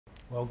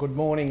Well, good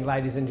morning,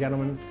 ladies and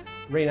gentlemen.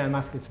 Reno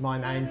Muscat's my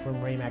name from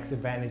Remax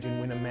Advantage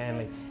in Wynnum,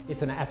 Manly.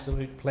 It's an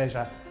absolute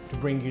pleasure to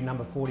bring you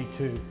number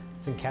 42,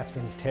 St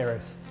Catherine's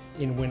Terrace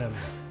in Wynnum.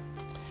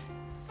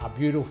 A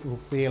beautiful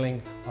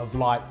feeling of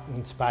light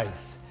and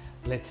space.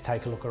 Let's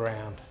take a look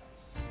around.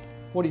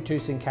 42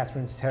 St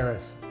Catherine's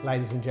Terrace,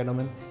 ladies and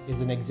gentlemen,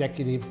 is an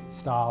executive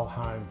style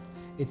home.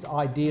 It's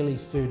ideally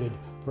suited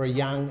for a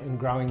young and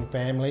growing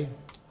family,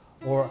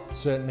 or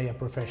certainly a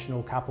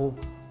professional couple,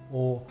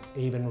 or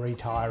even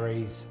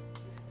retirees.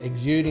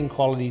 Exuding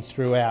qualities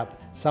throughout,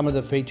 some of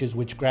the features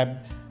which grab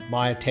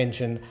my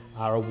attention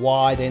are a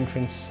wide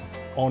entrance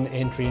on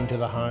entry into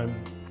the home,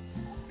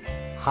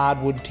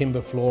 hardwood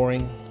timber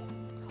flooring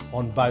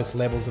on both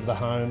levels of the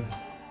home,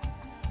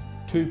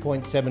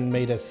 2.7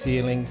 metre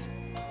ceilings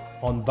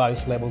on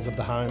both levels of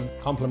the home,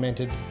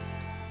 complemented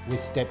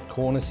with stepped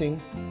cornicing,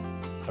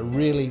 a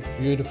really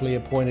beautifully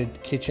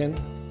appointed kitchen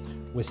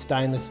with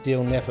stainless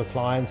steel Neff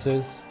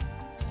appliances,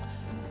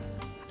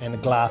 and a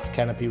glass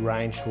canopy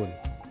range hood.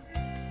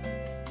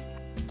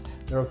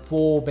 There are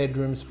 4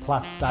 bedrooms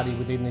plus study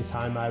within this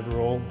home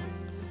overall,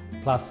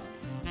 plus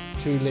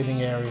 2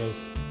 living areas.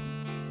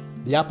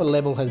 The upper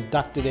level has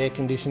ducted air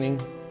conditioning,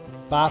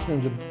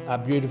 bathrooms are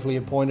beautifully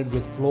appointed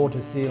with floor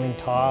to ceiling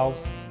tiles,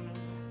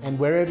 and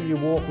wherever you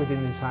walk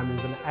within this home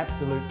there's an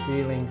absolute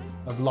feeling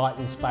of light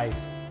and space.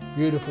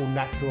 Beautiful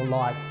natural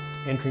light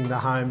entering the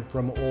home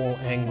from all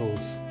angles.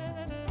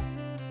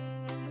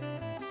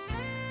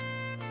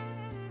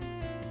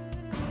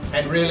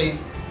 And really,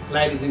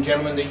 ladies and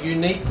gentlemen, the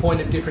unique point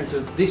of difference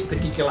of this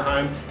particular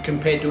home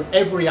compared to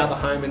every other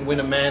home in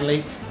Wynnum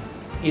Manly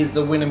is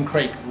the Wynnum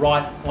Creek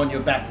right on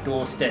your back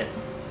doorstep.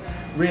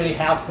 Really,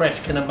 how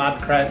fresh can a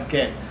mud crab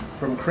get?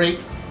 From creek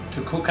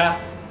to cooker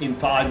in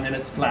 5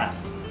 minutes flat.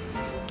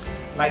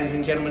 Ladies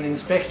and gentlemen,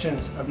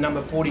 inspections of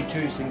number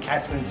 42 St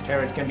Catherine's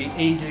Terrace can be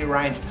easily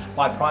arranged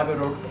by private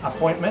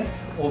appointment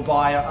or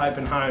via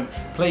open home.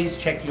 Please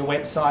check your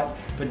website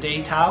for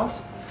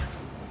details.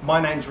 My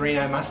name's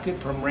Reno Muscat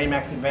from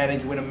Remax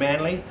Advantage Wynnum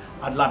Manly.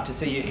 I'd love to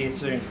see you here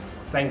soon.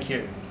 Thank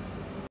you.